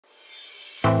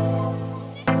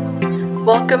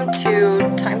Welcome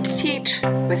to Time to Teach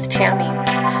with Tammy,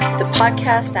 the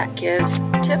podcast that gives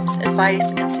tips,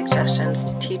 advice, and suggestions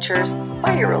to teachers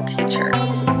by a real teacher.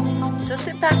 So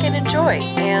sit back and enjoy.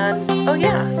 And oh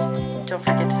yeah, don't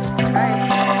forget to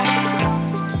subscribe.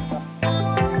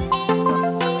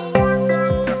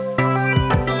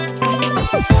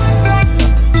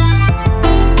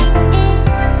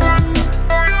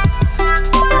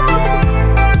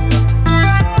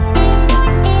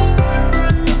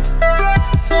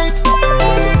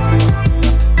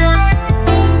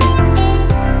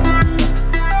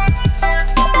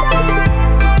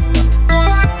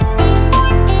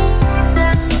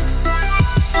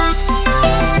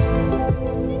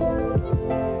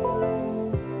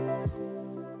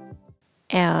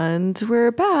 And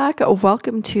we're back.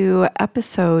 Welcome to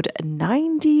episode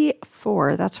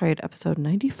 94. That's right, episode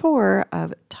 94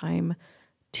 of Time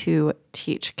to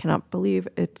Teach. Cannot believe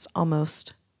it's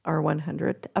almost our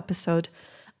 100th episode.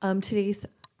 Today's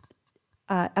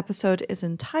episode is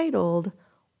entitled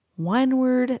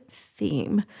One-Word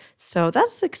Theme. So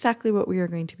that's exactly what we are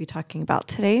going to be talking about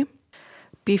today.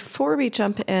 Before we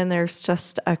jump in, there's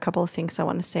just a couple of things I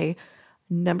want to say.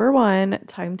 Number one,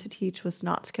 Time to Teach was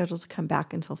not scheduled to come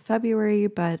back until February,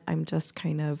 but I'm just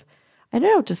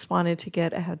just wanted to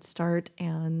get a head start,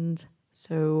 and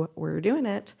so we're doing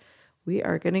it. We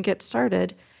are going to get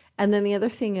started. And then the other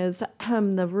thing is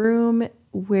the room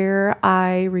where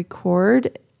I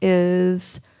record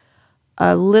is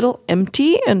a little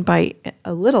empty, and by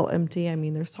a little empty, I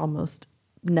mean there's almost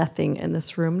nothing in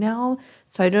this room now.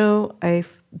 So I know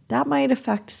that might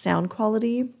affect sound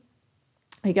quality.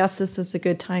 I guess this is a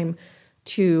good time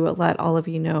to let all of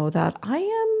you know that I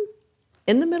am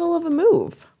in the middle of a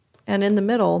move. And in the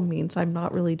middle means I'm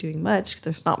not really doing much.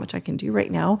 There's not much I can do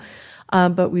right now.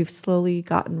 But we've slowly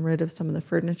gotten rid of some of the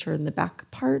furniture in the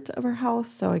back part of our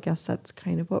house. So I guess that's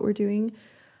kind of what we're doing.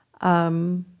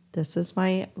 This is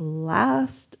my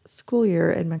last school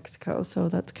year in Mexico. So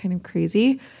that's kind of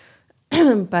crazy.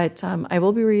 But I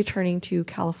will be returning to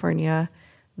California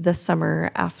this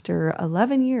summer after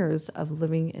 11 years of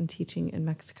living and teaching in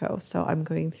Mexico. So I'm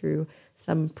going through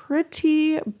some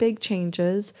pretty big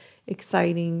changes,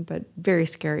 exciting, but very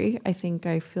scary. I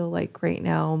feel like right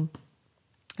now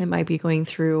I might be going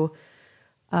through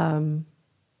a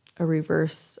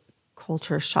reverse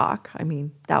culture shock. I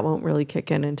mean, that won't really kick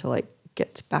in until I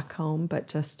get back home, but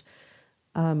just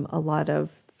a lot of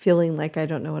feeling like I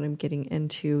don't know what I'm getting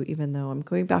into, even though I'm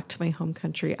going back to my home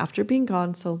country after being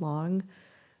gone so long.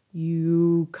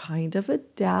 You kind of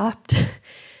adapt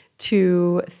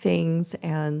to things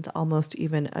and almost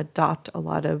even adopt a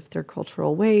lot of their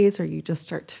cultural ways, or you just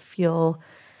start to feel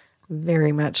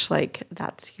very much like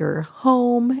that's your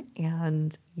home.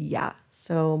 And yeah,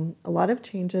 so a lot of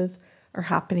changes are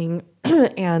happening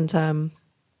and I'm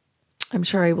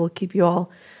sure I will keep you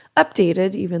all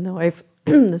updated, even though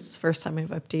this is the first time I've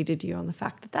updated you on the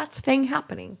fact that that's a thing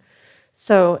happening.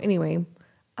 So anyway,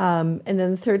 and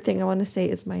then the third thing I want to say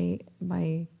is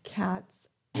my cats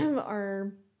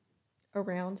are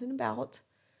around and about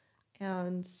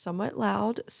and somewhat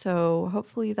loud. So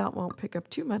hopefully that won't pick up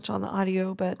too much on the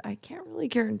audio, but I can't really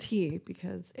guarantee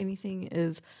because anything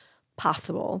is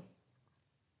possible.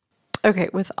 Okay,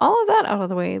 with all of that out of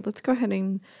the way, let's go ahead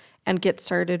and get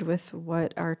started with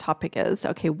what our topic is.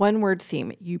 Okay, one-word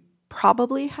theme. You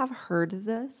probably have heard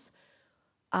this.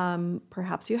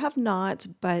 Perhaps you have not,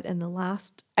 but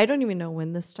I don't even know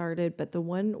when this started, but the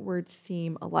one-word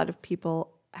theme, a lot of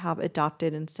people have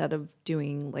adopted instead of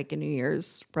doing like a New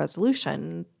Year's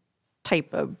resolution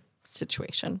type of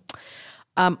situation.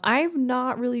 I've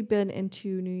not really been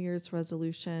into New Year's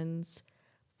resolutions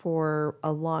for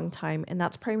a long time, and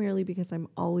that's primarily because I'm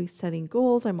always setting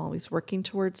goals. I'm always working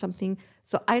towards something.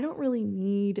 So I don't really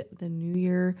need the new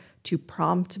year to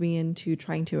prompt me into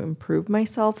trying to improve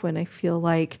myself when I feel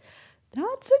like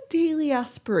that's a daily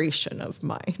aspiration of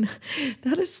mine.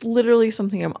 That is literally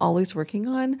something I'm always working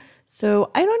on.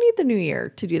 So I don't need the new year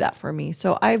to do that for me.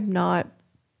 So I've not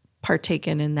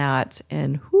partaken in that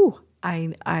in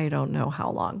I don't know how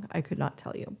long. I could not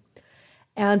tell you.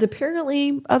 And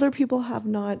apparently other people have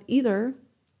not either,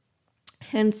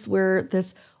 hence where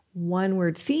this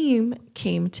one-word theme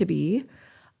came to be.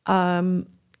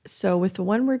 So with the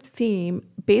one-word theme,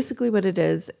 basically what it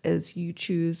is you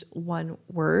choose one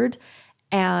word,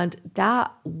 and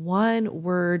that one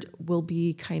word will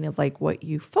be kind of like what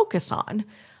you focus on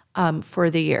for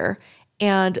the year.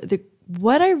 And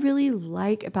what I really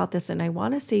like about this, and I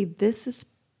want to say this is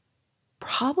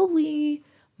probably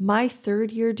my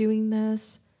third year doing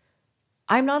this.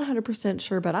 I'm not 100%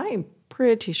 sure, but I am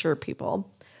pretty sure,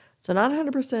 people. So not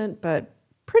 100%, but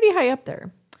pretty high up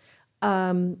there.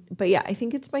 But yeah, I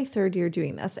think it's my third year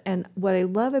doing this. And what I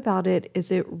love about it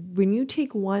is when you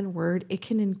take one word, it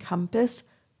can encompass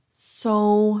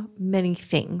so many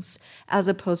things as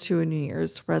opposed to a New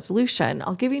Year's resolution.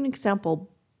 I'll give you an example.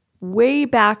 Way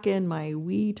back in my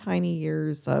wee tiny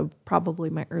years of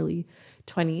probably my early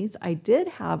 20s, I did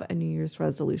have a New Year's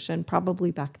resolution.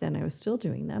 Probably back then I was still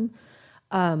doing them.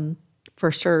 For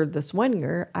sure, this one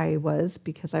year I was,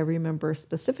 because I remember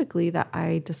specifically that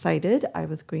I decided I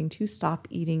was going to stop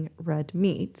eating red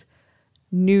meat.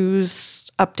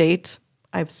 News update,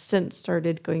 I've since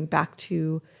started going back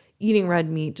to eating red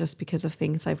meat just because of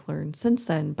things I've learned since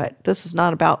then. But this is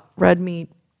not about red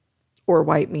meat or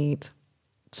white meat.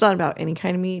 It's not about any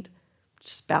kind of meat. It's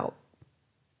just about,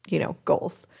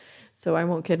 goals. So I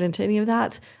won't get into any of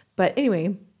that. But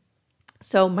anyway,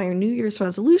 so my New Year's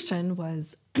resolution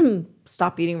was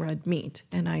stop eating red meat.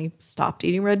 And I stopped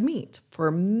eating red meat for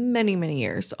many, many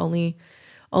years. Only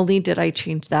did I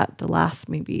change that the last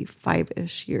maybe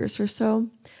 5-ish years or so.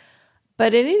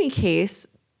 But in any case,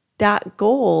 that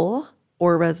goal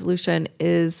or resolution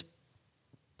is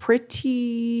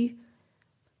pretty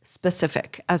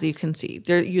specific, as you can see.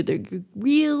 You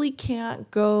really can't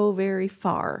go very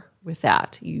far with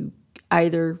that. You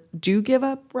either do give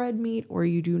up red meat or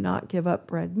you do not give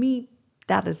up red meat.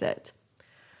 That is it.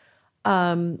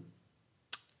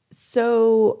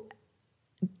 So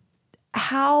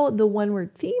how the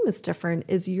one-word theme is different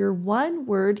is your one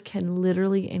word can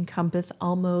literally encompass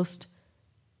almost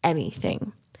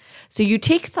anything. So you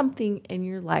take something in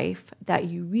your life that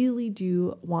you really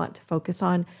do want to focus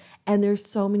on, and there's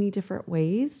so many different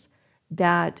ways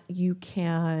that you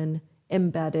can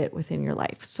embed it within your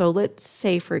life. So let's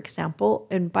say, for example,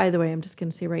 and by the way, I'm just going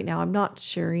to say right now, I'm not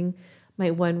sharing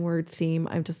my one-word theme.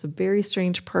 I'm just a very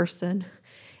strange person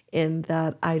in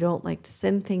that I don't like to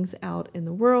send things out in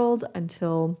the world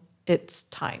until it's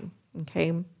time.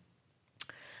 Okay.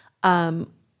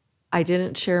 I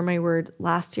didn't share my word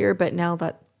last year, but now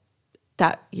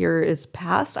that year is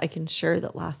past, I can share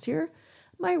that last year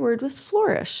my word was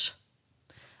flourish.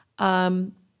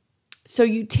 So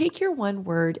you take your one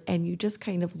word and you just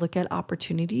kind of look at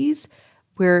opportunities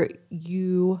where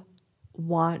you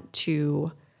want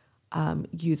to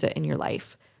use it in your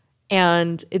life.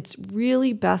 And it's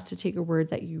really best to take a word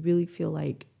that you really feel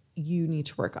like you need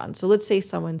to work on. So let's say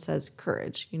someone says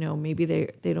courage. Maybe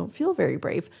they don't feel very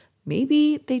brave.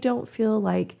 Maybe they don't feel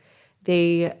like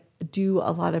they do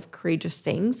a lot of courageous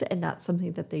things, and that's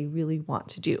something that they really want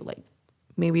to do. Like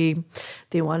maybe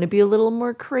they want to be a little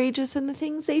more courageous in the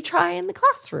things they try in the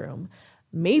classroom.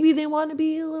 Maybe they want to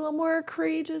be a little more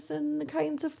courageous in the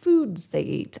kinds of foods they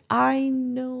eat. I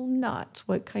know not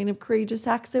what kind of courageous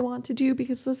acts they want to do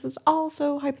because this is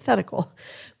also hypothetical,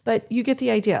 but you get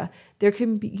the idea. You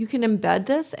can embed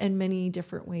this in many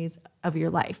different ways of your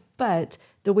life, but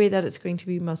the way that it's going to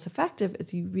be most effective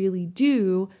is you really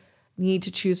do need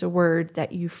to choose a word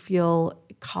that you feel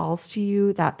calls to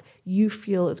you, that you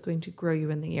feel is going to grow you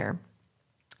in the year.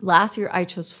 Last year, I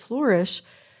chose flourish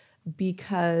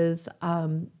because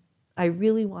I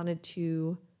really wanted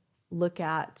to look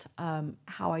at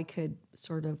how I could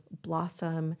sort of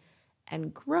blossom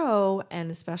and grow.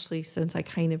 And especially since I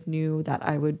kind of knew that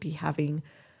I would be having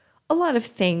a lot of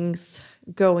things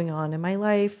going on in my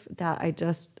life that I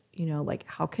just, like,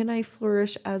 how can I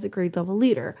flourish as a grade level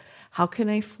leader? How can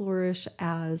I flourish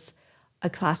as a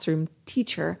classroom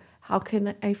teacher? How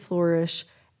can I flourish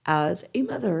as a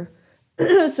mother?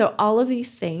 So all of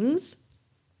these things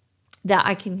that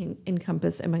I can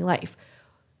encompass in my life,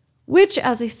 which,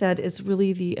 as I said, is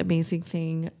really the amazing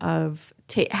thing of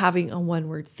having a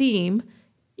one-word theme.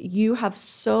 You have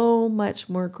so much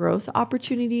more growth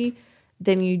opportunity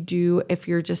than you do if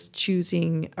you're just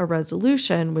choosing a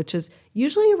resolution, which is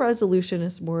usually a resolution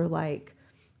is more like,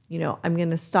 I'm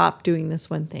going to stop doing this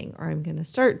one thing, or I'm going to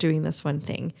start doing this one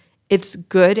thing. It's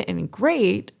good and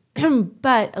great,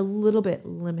 but a little bit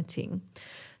limiting.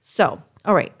 So,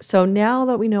 all right. So now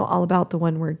that we know all about the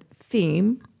one-word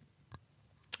theme,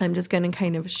 I'm just going to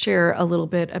kind of share a little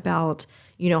bit about,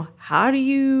 how do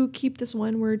you keep this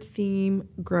one-word theme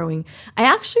growing? I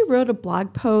actually wrote a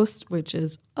blog post, which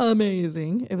is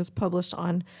amazing. It was published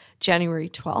on January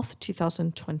 12th,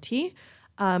 2020.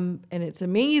 And it's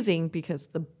amazing because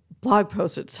the blog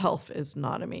post itself is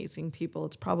not amazing, people.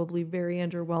 It's probably very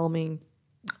underwhelming.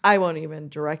 I won't even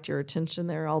direct your attention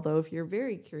there, although if you're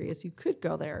very curious, you could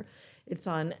go there. It's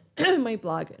on my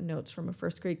blog, Notes from a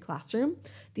First Grade Classroom.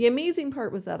 The amazing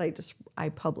part was that I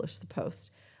published the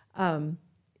post.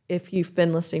 If you've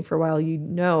been listening for a while, you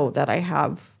know that I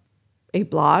have a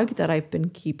blog that I've been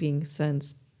keeping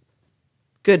since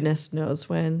goodness knows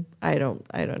when. I don't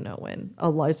know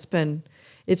when.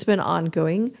 it's been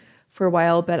ongoing for a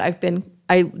while, but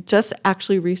I just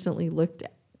actually recently looked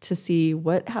to see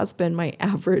what has been my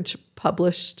average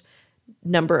published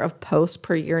number of posts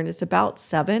per year, and it's about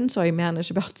 7. So I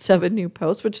manage about 7 new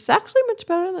posts, which is actually much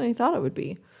better than I thought it would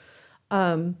be.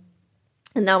 And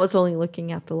that was only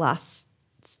looking at the last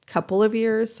couple of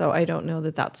years, so I don't know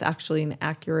that that's actually an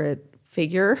accurate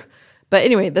figure. But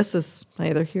anyway, this is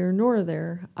neither here nor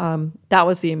there. That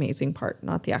was the amazing part,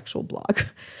 not the actual blog.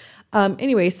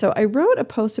 Anyway, so I wrote a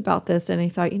post about this, and I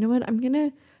thought, you know what, I'm going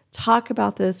to talk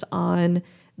about this on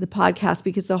the podcast,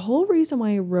 because the whole reason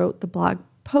why I wrote the blog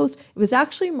post, it was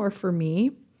actually more for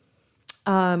me,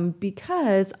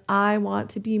 because I want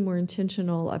to be more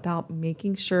intentional about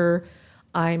making sure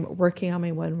I'm working on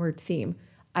my one-word theme.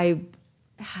 I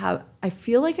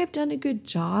feel like I've done a good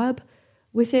job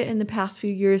with it in the past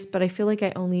few years, but I feel like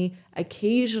I only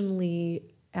occasionally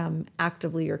am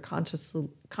actively or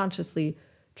consciously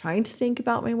trying to think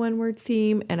about my one-word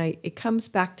theme, and it comes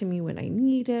back to me when I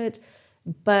need it,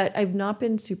 but I've not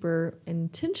been super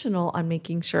intentional on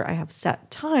making sure I have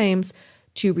set times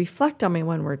to reflect on my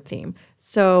one-word theme.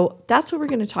 So that's what we're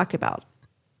going to talk about.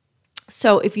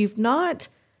 So if you've not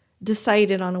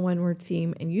decided on a one-word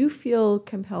theme and you feel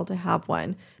compelled to have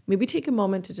one, maybe take a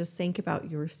moment to just think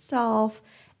about yourself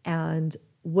and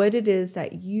what it is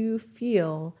that you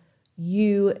feel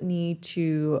you need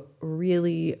to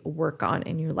really work on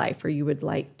in your life, or you would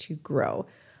like to grow.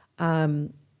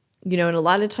 And a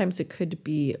lot of times it could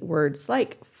be words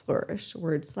like flourish,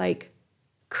 words like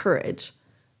courage,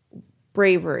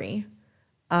 bravery,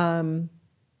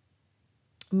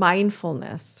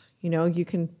 mindfulness. You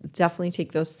can definitely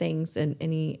take those things in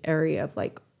any area of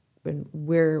like,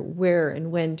 where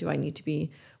and when do I need to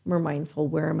be more mindful?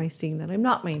 Where am I seeing that I'm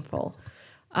not mindful?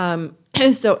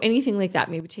 So anything like that,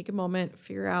 maybe take a moment,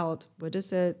 figure out what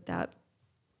is it that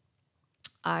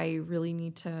I really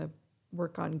need to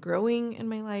work on growing in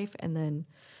my life, and then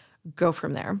go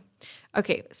from there.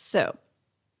 Okay, so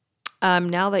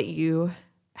now that you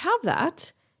have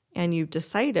that and you've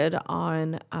decided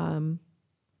on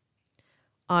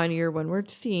your one-word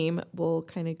theme, we'll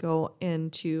kind of go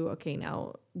into, okay,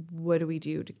 now what do we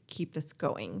do to keep this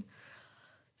going?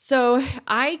 So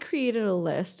I created a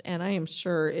list, and I am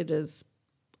sure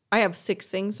I have 6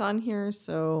 things on here,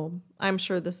 so I'm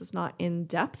sure this is not in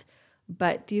depth,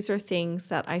 but these are things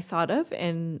that I thought of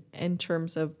in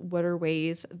terms of what are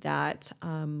ways that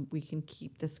we can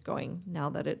keep this going now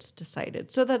that it's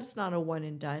decided, so that it's not a one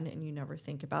and done and you never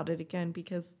think about it again,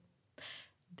 because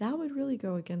that would really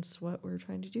go against what we're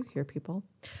trying to do here, people.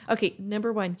 Okay,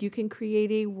 number 1, you can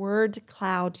create a word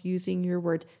cloud using your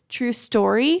word. True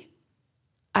story.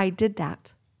 I did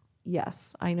that.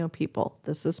 Yes, I know, people.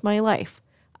 This is my life.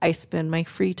 I spend my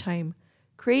free time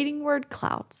creating word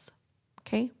clouds.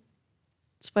 Okay?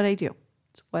 It's what I do.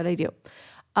 But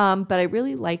I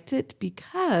really liked it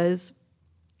because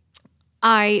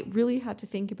I really had to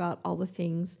think about all the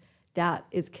things that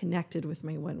is connected with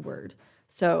my one word.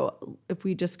 So if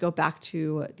we just go back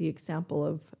to the example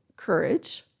of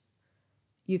courage,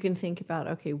 you can think about,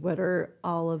 okay, what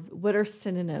are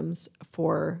synonyms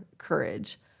for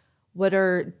courage? What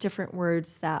are different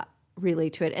words that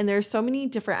relate to it? And there's so many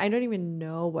different, I don't even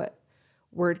know what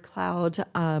word cloud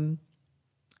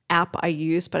app I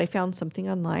use, but I found something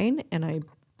online and I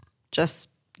just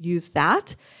used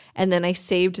that. And then I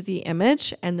saved the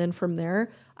image. And then from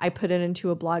there, I put it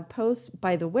into a blog post.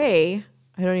 By the way,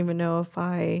 I don't even know if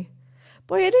I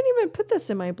didn't even put this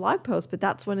in my blog post, but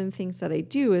that's one of the things that I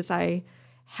do is I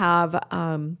have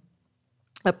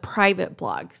a private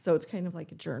blog. So it's kind of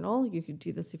like a journal. You could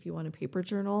do this if you want a paper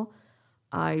journal.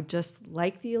 I just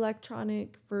like the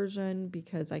electronic version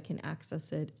because I can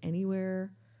access it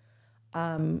anywhere.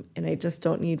 And I just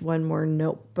don't need one more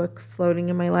notebook floating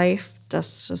in my life.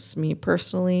 That's just me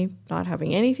personally, not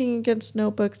having anything against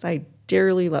notebooks. I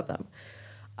dearly love them.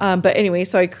 But anyway,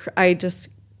 so I just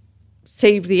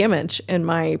saved the image in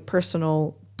my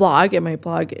personal blog, and my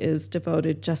blog is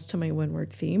devoted just to my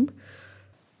one-word theme.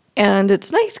 And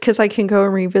it's nice because I can go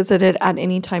and revisit it at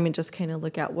any time and just kind of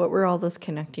look at what were all those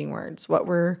connecting words, what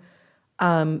were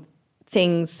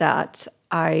things that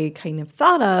I kind of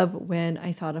thought of when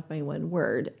I thought of my one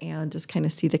word, and just kind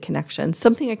of see the connection.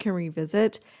 Something I can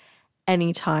revisit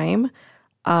anytime.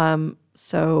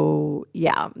 So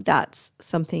yeah, that's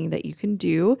something that you can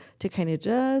do to kind of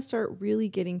just start really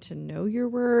getting to know your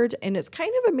word. And it's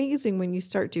kind of amazing when you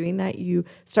start doing that, you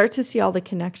start to see all the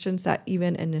connections that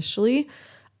even initially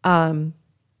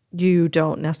you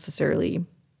don't necessarily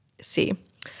see.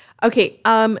 Okay,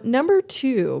 number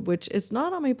 2, which is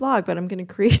not on my blog, but I'm going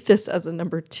to create this as a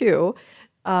number 2.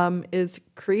 is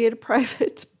create a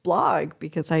private blog,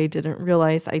 because I didn't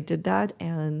realize I did that.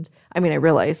 And I mean, I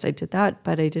realized I did that,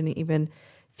 but I didn't even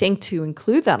think to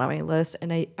include that on my list.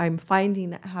 And I'm finding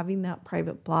that having that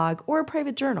private blog or a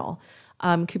private journal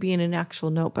could be in an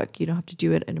actual notebook. You don't have to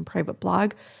do it in a private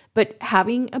blog, but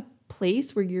having a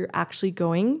place where you're actually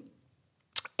going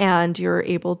and you're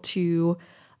able to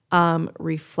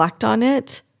reflect on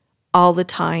it all the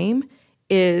time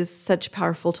is such a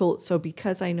powerful tool. So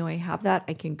because I know I have that,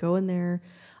 I can go in there,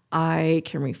 I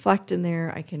can reflect in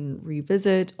there, I can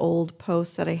revisit old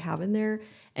posts that I have in there,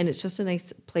 and it's just a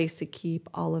nice place to keep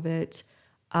all of it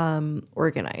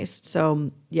organized.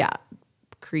 So yeah,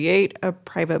 create a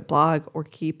private blog or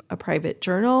keep a private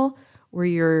journal where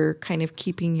you're kind of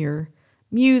keeping your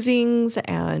musings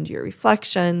and your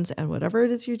reflections and whatever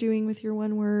it is you're doing with your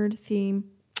one word theme,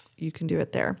 you can do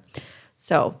it there.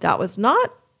 So that was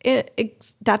not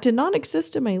it, that did not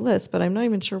exist in my list, but I'm not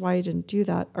even sure why I didn't do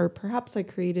that. Or perhaps I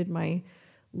created my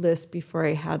list before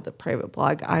I had the private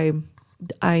blog.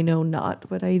 I know not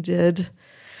what I did.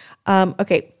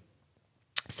 Okay.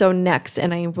 So next,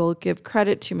 and I will give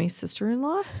credit to my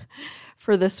sister-in-law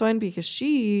for this one, because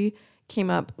she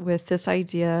came up with this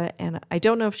idea, and I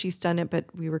don't know if she's done it, but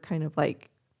we were kind of like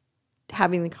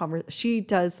having the conversation. She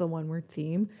does the one word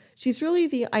theme. She's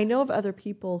really I know of other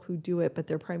people who do it, but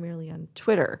they're primarily on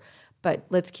Twitter. But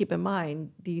let's keep in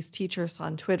mind, these teachers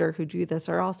on Twitter who do this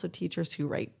are also teachers who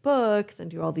write books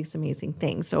and do all these amazing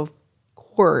things. So of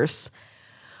course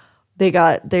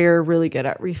they're really good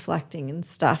at reflecting and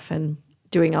stuff and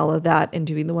doing all of that and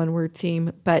doing the one word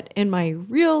theme. But in my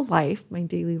real life, my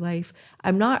daily life,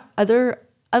 I'm not other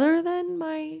than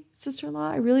my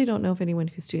sister-in-law, I really don't know of anyone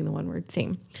who's doing the one word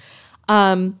theme.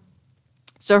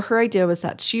 So her idea was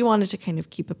that she wanted to kind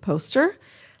of keep a poster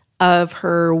of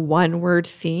her one word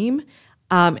theme,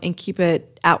 and keep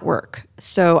it at work.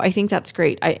 So I think that's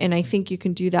great. I think you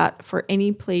can do that for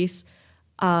any place,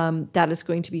 that is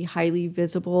going to be highly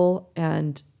visible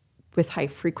and with high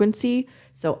frequency.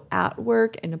 So at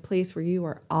work, in a place where you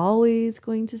are always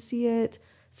going to see it.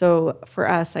 So for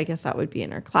us, I guess that would be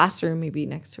in our classroom, maybe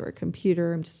next to our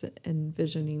computer. I'm just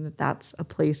envisioning that that's a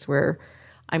place where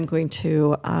I'm going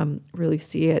to really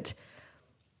see it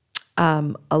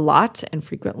a lot and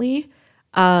frequently.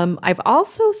 I've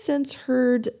also since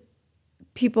heard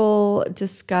people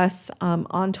discuss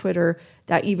on Twitter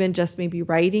that even just maybe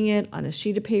writing it on a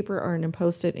sheet of paper or in a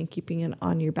Post-it and keeping it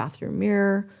on your bathroom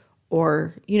mirror,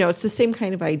 or, it's the same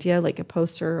kind of idea, like a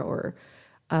poster or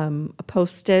a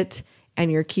Post-it, and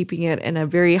you're keeping it in a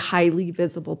very highly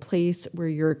visible place where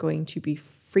you're going to be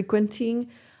frequenting,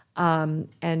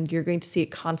 and you're going to see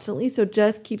it constantly. So it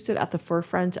just keeps it at the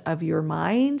forefront of your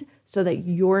mind so that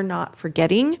you're not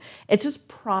forgetting. It's just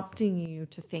prompting you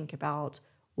to think about,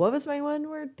 what was my one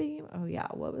word theme? Oh yeah,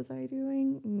 what was I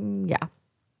doing? Yeah.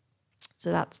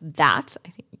 So that's that.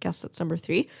 I guess that's number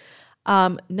 3.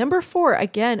 Number 4,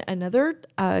 again, another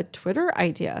Twitter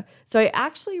idea. So I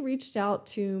actually reached out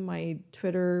to my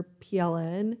Twitter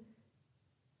PLN.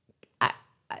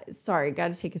 Sorry,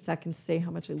 got to take a second to say how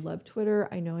much I love Twitter.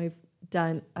 I know I've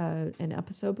done an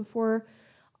episode before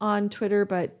on Twitter,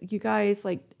 but you guys,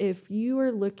 like, if you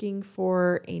are looking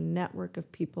for a network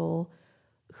of people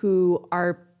who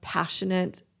are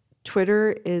passionate,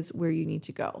 Twitter is where you need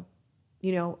to go.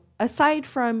 Aside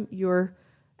from your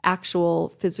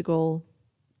actual physical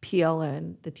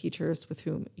PLN, the teachers with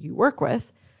whom you work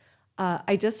with,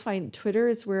 I just find Twitter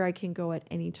is where I can go at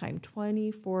any time,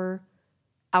 24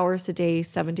 hours a day,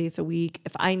 7 days a week.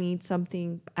 If I need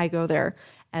something, I go there.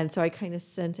 And so I kind of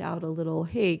sent out a little,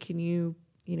 hey, can you,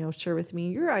 share with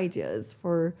me your ideas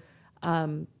for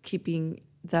keeping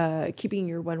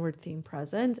your one word theme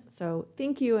present. So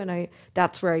thank you. And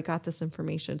that's where I got this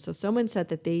information. So someone said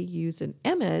that they use an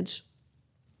image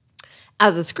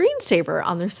as a screensaver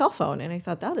on their cell phone. And I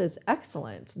thought, that is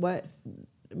excellent. What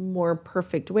more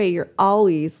perfect way? You're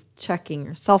always checking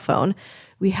your cell phone.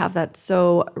 We have that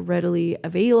so readily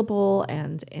available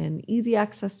and in easy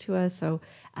access to us. So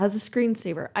as a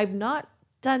screensaver, I've not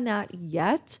done that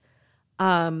yet.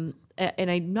 And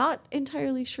I'm not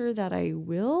entirely sure that I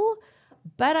will,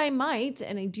 but I might.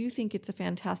 And I do think it's a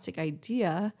fantastic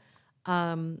idea.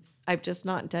 I've just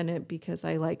not done it because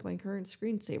I like my current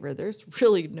screensaver. There's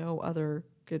really no other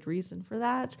good reason for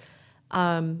that.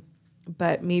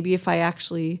 But maybe if I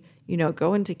actually,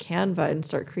 go into Canva and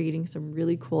start creating some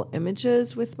really cool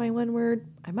images with my one word,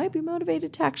 I might be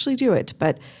motivated to actually do it.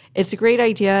 But it's a great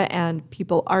idea and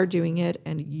people are doing it,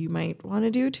 and you might want to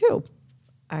do it too.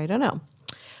 I don't know.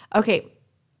 Okay.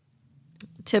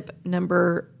 Tip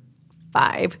number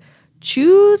 5,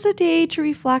 choose a day to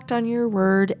reflect on your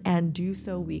word and do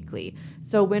so weekly.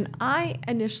 So when I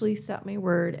initially set my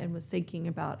word and was thinking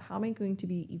about how am I going to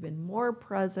be even more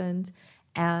present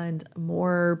and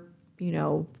more,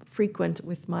 frequent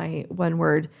with my one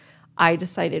word, I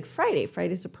decided Friday.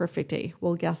 Friday's a perfect day.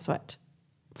 Well, guess what?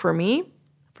 For me,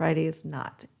 Friday is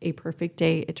not a perfect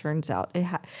day. It turns out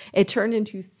it turned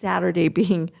into Saturday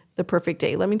being the perfect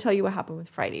day. Let me tell you what happened with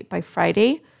Friday. By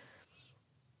Friday,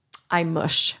 I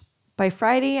mush. By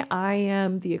Friday, I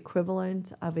am the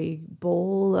equivalent of a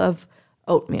bowl of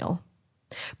oatmeal.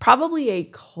 Probably a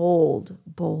cold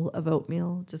bowl of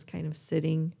oatmeal, just kind of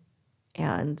sitting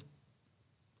and,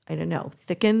 I don't know,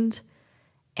 thickened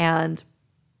and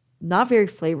not very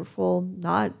flavorful,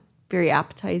 not very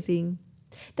appetizing.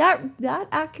 That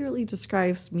accurately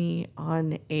describes me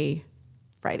on a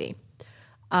Friday.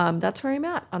 That's where I'm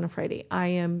at on a Friday. I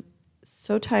am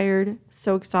so tired,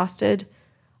 so exhausted.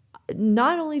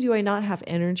 Not only do I not have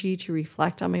energy to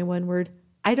reflect on my one word,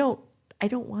 I don't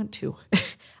want to.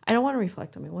 I don't want to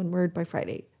reflect on my one word by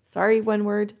Friday. Sorry, one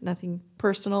word, nothing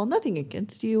personal, nothing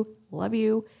against you. Love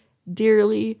you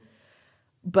dearly,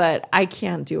 but I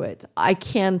can't do it. I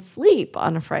can sleep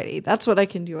on a Friday. That's what I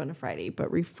can do on a Friday,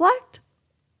 but reflect,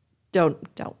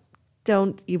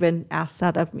 don't even ask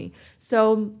that of me.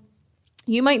 So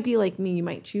you might be like me. You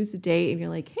might choose a day and you're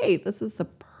like, hey, this is the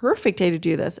perfect day to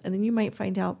do this. And then you might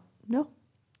find out, no,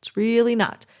 it's really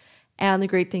not. And the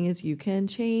great thing is you can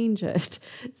change it.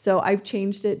 So I've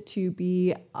changed it to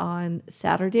be on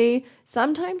Saturday.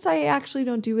 Sometimes I actually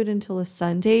don't do it until a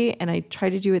Sunday, and I try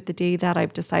to do it the day that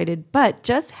I've decided. But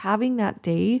just having that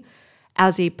day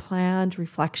as a planned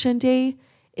reflection day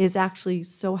is actually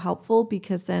so helpful,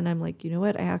 because then I'm like, you know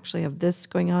what? I actually have this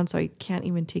going on, so I can't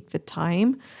even take the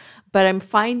time. But I'm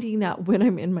finding that when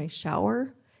I'm in my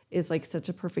shower is like such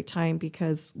a perfect time,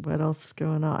 because what else is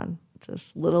going on?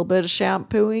 Just a little bit of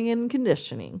shampooing and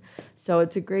conditioning. So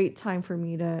it's a great time for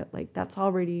me to, like, that's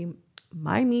already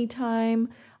my me time.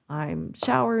 I'm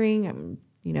showering. I'm,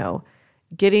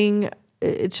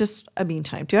 it's just a me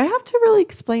time. Do I have to really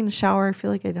explain the shower? I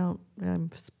feel like I don't. I'm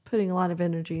putting a lot of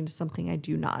energy into something I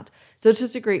do not. So it's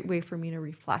just a great way for me to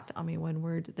reflect on my one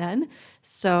word then.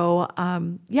 So,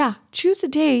 choose a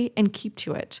day and keep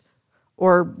to it,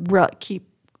 or keep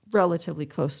relatively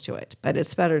close to it. But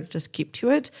it's better to just keep to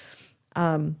it.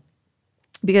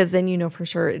 Because then you know for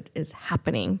sure it is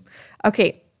happening.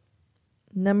 Okay,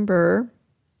 number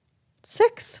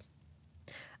 6.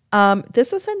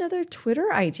 This was another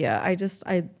Twitter idea.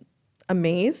 I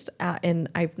amazed at, and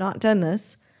I've not done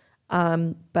this,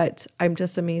 but I'm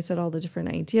just amazed at all the different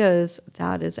ideas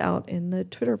that is out in the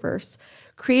Twitterverse.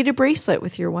 Create a bracelet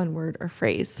with your one word or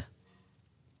phrase.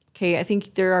 Okay, I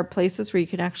think there are places where you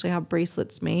can actually have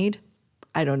bracelets made.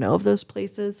 I don't know of those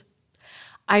places.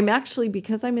 I'm actually,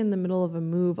 because I'm in the middle of a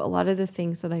move, a lot of the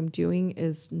things that I'm doing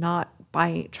is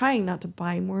trying not to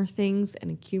buy more things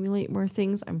and accumulate more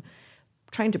things. I'm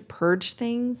trying to purge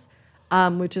things,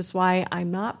 which is why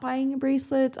I'm not buying a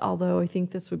bracelet, although I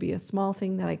think this would be a small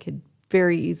thing that I could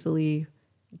very easily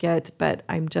get, but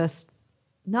I'm just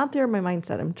not there in my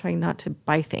mindset. I'm trying not to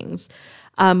buy things.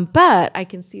 But I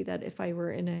can see that if I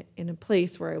were in a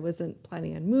place where I wasn't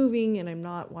planning on moving and I'm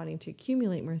not wanting to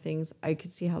accumulate more things, I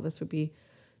could see how this would be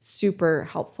super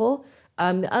helpful.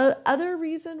 The other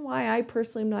reason why I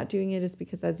personally am not doing it is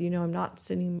because, as you know, I'm not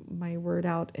sending my word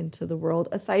out into the world,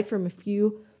 aside from a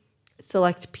few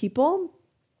select people.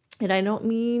 And I don't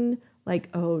mean like,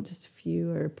 oh, just a few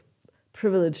are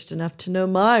privileged enough to know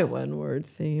my one word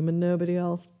theme and nobody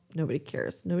else. Nobody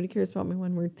cares. Nobody cares about my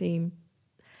one word theme.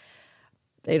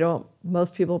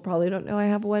 Most people probably don't know I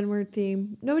have a one word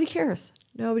theme. Nobody cares.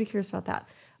 Nobody cares about that.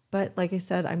 But like I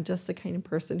said, I'm just the kind of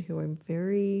person who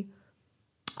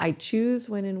I choose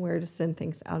when and where to send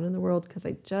things out in the world, because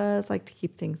I just like to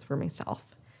keep things for myself.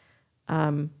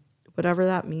 Whatever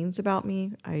that means about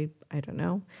me, I don't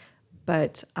know.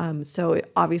 But so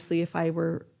obviously if I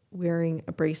were wearing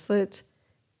a bracelet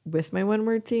with my one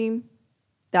word theme,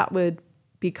 that would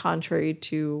be contrary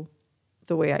to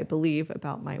the way I believe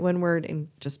about my one word and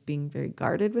just being very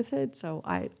guarded with it. So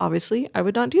I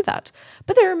would not do that.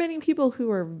 But there are many people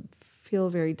who feel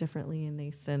very differently, and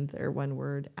they send their one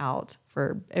word out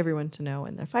for everyone to know,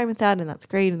 and they're fine with that, and that's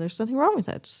great, and there's nothing wrong with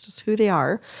it. It's just who they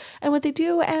are and what they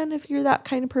do. And if you're that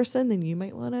kind of person, then you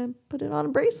might want to put it on a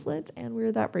bracelet and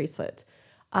wear that bracelet.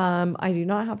 I do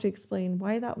not have to explain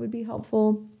why that would be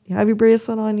helpful. You have your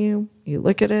bracelet on you, you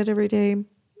look at it every day,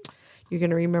 you're going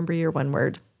to remember your one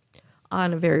word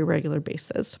on a very regular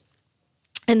basis.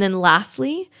 And then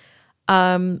lastly,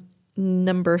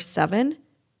 number 7,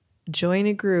 join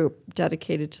a group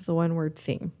dedicated to the one word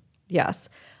theme. Yes.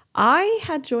 I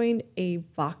had joined a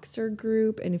Voxer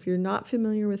group, and if you're not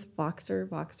familiar with Voxer,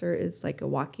 Voxer is like a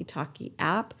walkie-talkie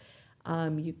app.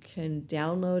 You can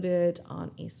download it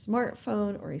on a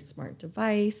smartphone or a smart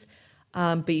device,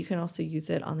 but you can also use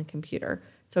it on the computer.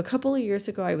 So a couple of years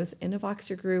ago, I was in a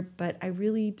Voxer group, but I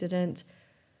really didn't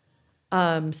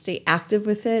stay active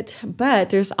with it. But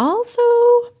there's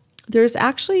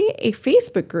actually a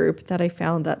Facebook group that I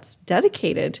found that's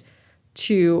dedicated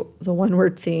to the one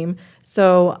word theme.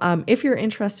 So if you're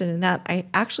interested in that, I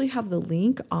actually have the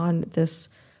link on this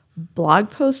blog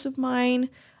post of mine.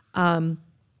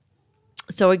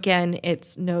 So again,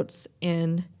 it's notes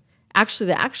in so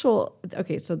the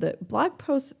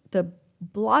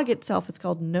blog itself is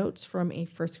called Notes from a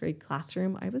First Grade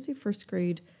Classroom. I was a first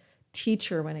grade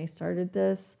teacher when I started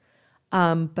this,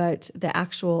 but the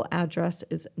actual address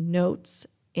is Notes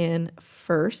in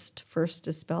First. First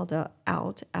is spelled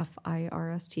out,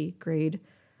 FIRST, grade,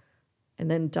 and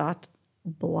then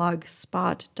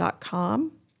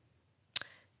 .blogspot.com,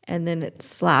 and then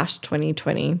it's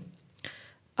 /2020.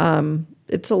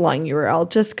 It's a long URL.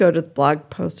 Just go to the blog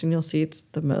post and you'll see it's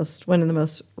one of the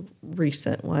most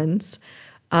recent ones,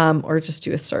 or just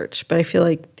do a search. But I feel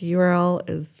like the URL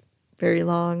is very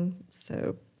long,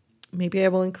 so maybe I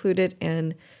will include it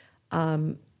in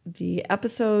the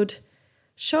episode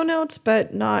show notes,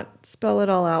 but not spell it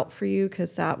all out for you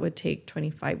because that would take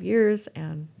 25 years,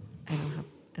 and I don't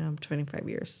have 25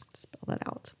 years to spell that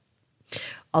out.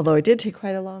 Although it did take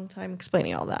quite a long time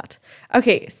explaining all that.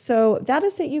 Okay, so that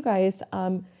is it, you guys.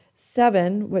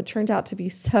 What turned out to be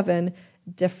 7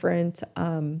 different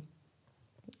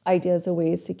ideas of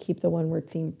ways to keep the one-word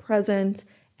theme present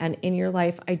and in your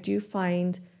life. I do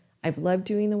find I've loved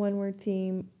doing the one-word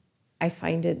theme. I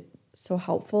find it so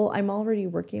helpful. I'm already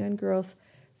working on growth.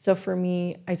 So for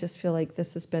me, I just feel like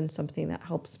this has been something that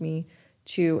helps me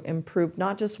to improve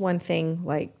not just one thing,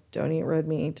 like don't eat red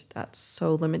meat, that's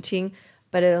so limiting,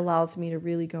 but it allows me to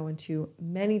really go into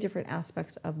many different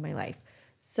aspects of my life.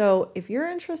 So if you're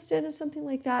interested in something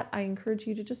like that, I encourage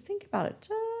you to just think about it.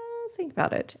 Just think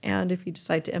about it. And if you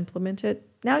decide to implement it,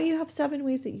 now you have 7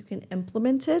 ways that you can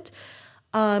implement it.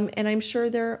 And I'm sure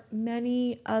there are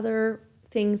many other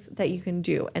things that you can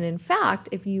do. And in fact,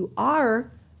 if you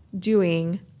are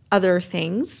doing other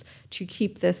things to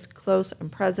keep this close and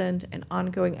present and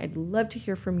ongoing, I'd love to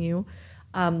hear from you.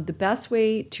 The best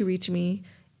way to reach me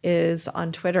is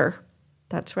on Twitter.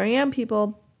 That's where I am,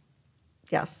 people.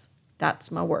 Yes,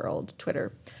 that's my world,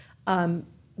 Twitter.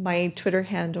 My Twitter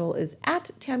handle is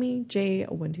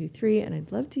 @TammyJ123, and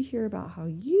I'd love to hear about how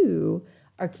you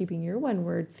are keeping your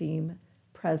one-word theme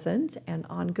present and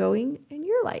ongoing in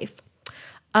your life.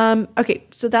 Okay,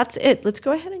 so that's it. Let's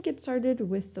go ahead and get started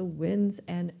with the wins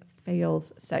and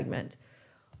fails segment.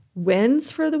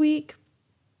 Wins for the week.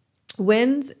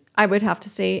 Wins, I would have to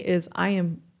say, is I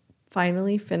am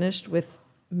finally finished with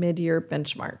mid-year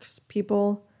benchmarks.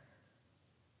 People,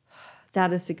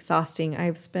 that is exhausting.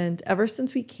 I've spent, ever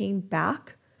since we came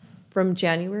back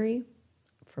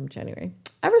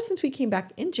ever since we came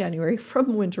back in January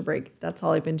from winter break, that's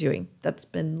all I've been doing. That's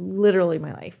been literally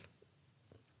my life.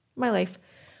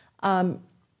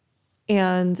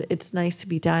 And it's nice to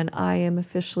be done. I am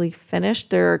officially finished.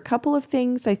 There are a couple of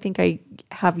things I think I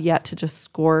have yet to just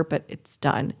score, but it's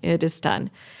done. It is done.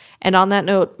 And on that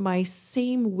note, my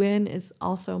same win is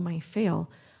also my fail.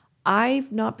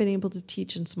 I've not been able to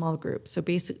teach in small groups. So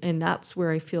basically, and that's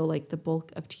where I feel like the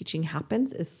bulk of teaching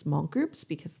happens is small groups,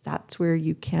 because that's where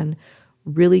you can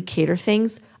really cater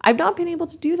things. I've not been able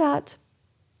to do that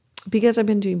because I've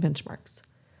been doing benchmarks.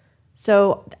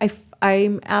 So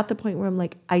I'm at the point where I'm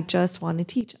like, I just want to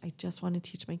teach. I just want to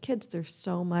teach my kids. There's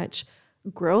so much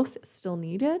growth still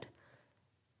needed.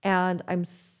 And I'm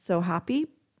so happy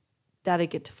that I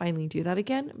get to finally do that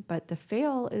again. But the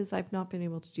fail is I've not been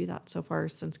able to do that so far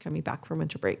since coming back from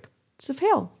winter break. It's a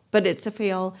fail, but it's a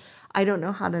fail. I don't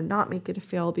know how to not make it a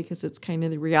fail, because it's kind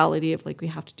of the reality of like, we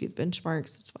have to do the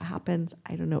benchmarks. It's what happens.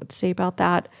 I don't know what to say about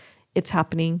that. It's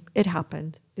happening. It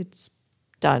happened. It's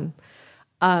done.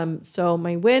 So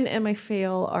my win and my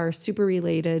fail are super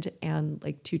related and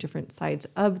like 2 different sides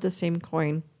of the same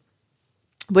coin.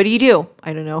 What do?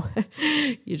 I don't know.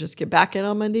 You just get back in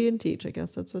on Monday and teach. I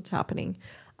guess that's what's happening.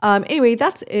 Anyway,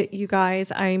 that's it, you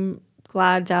guys. I'm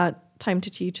glad that Time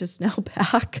to Teach is now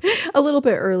back a little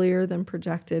bit earlier than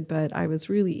projected, but I was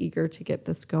really eager to get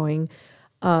this going.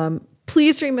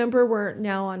 Please remember, we're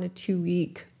now on a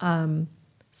 2-week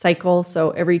cycle. So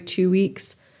every 2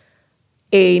 weeks,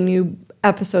 a new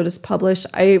episode is published.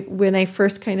 When I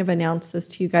first kind of announced this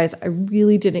to you guys, I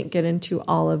really didn't get into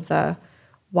all of the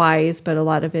whys, but a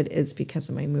lot of it is because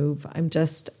of my move. I'm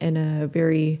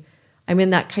I'm in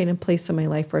that kind of place in my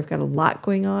life where I've got a lot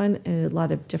going on and a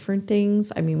lot of different things.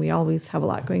 I mean, we always have a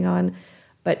lot going on,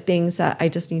 but things that I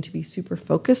just need to be super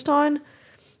focused on.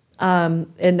 And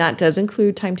that does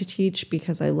include time to teach,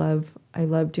 because I love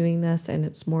doing this, and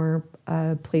it's more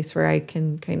a place where I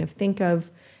can kind of think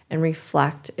of and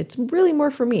reflect. It's really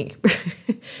more for me.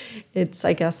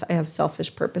 I guess I have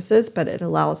selfish purposes, but it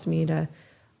allows me to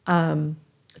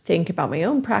think about my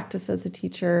own practice as a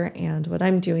teacher and what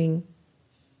I'm doing.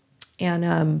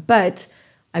 And but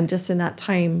I'm just in that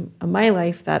time of my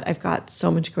life that I've got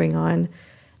so much going on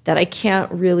that I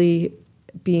can't really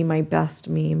be my best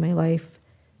me in my life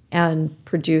and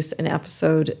produce an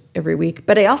episode every week.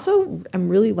 But I also am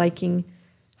really liking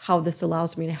how this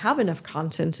allows me to have enough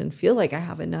content and feel like I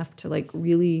have enough to like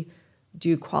really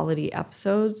do quality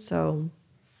episodes. So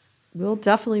we'll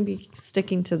definitely be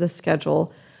sticking to the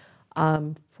schedule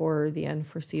for the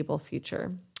unforeseeable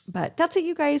future. But that's it,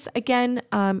 you guys. Again,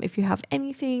 if you have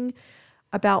anything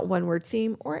about One-Word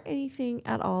Theme or anything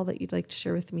at all that you'd like to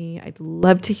share with me, I'd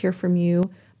love to hear from you.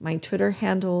 My Twitter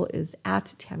handle is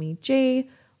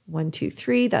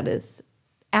 @TammyJ123. That is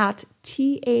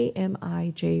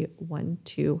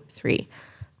 @TAMIJ123.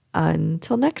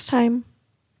 Until next time.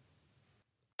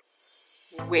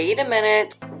 Wait a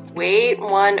minute. Wait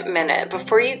 1 minute.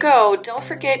 Before you go, don't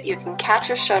forget you can catch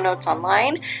our show notes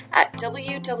online at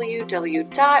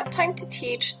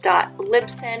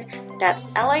www.timetoteach.libsyn. That's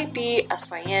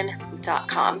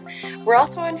LIBSYN.com. We're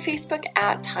also on Facebook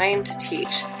at Time to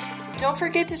Teach. Don't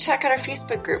forget to check out our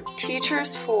Facebook group,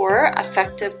 Teachers for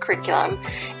Effective Curriculum.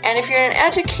 And if you're an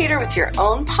educator with your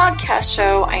own podcast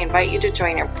show, I invite you to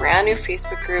join our brand new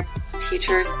Facebook group,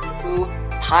 Teachers Who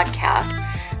Podcast.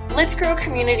 Let's grow a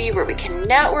community where we can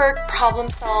network, problem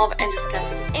solve, and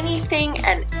discuss anything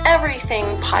and everything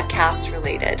podcast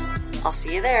related. I'll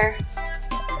see you there.